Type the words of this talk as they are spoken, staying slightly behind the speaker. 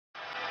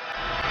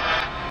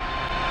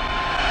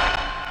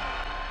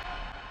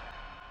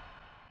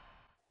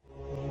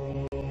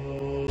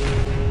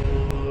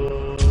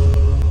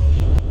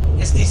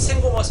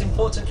most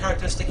important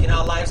characteristic in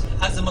our lives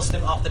as a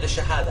Muslim after the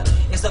Shahada.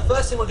 It's the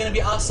first thing we're going to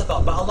be asked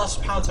about by Allah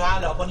subhanahu wa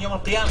ta'ala upon Yawm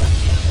al-Qiyamah.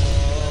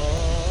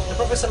 The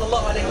Prophet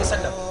sallallahu alayhi wa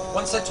sallam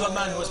once said to a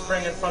man who was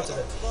praying in front of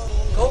him,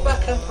 "Go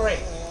back and pray,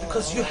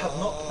 because you have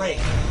not prayed."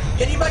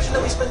 Can you imagine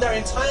that we spend our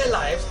entire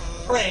lives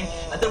praying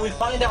and then we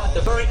find out at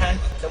the very end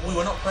that we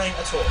were not praying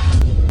at all?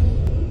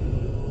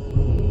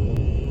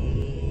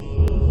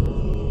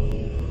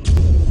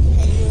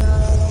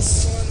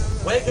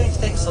 We're going to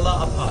take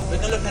Salah apart. We're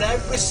going to look at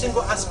every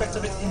single aspect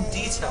of it in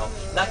detail,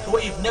 like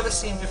what you've never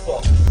seen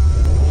before.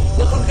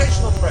 The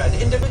congregational prayer,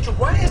 the individual.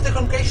 Why is the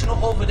congregational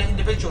over the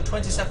individual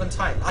 27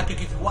 times? I could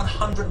give you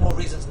 100 more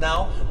reasons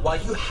now why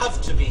you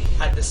have to be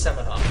at this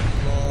seminar.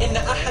 إن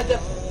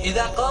أحدكم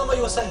إذا قام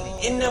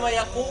يصلي إنما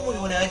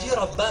يقوم يناجي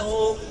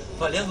ربه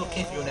فلينظر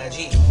كيف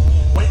يناجيه.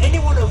 When any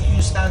one of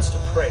you stands to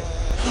pray,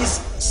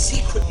 he's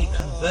secretly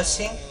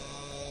conversing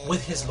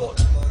with his Lord.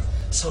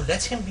 So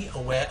let him be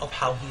aware of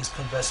how he is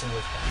conversing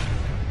with him.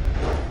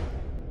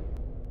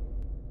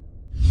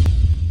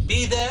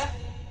 Be there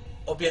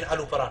or be an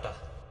alu parata.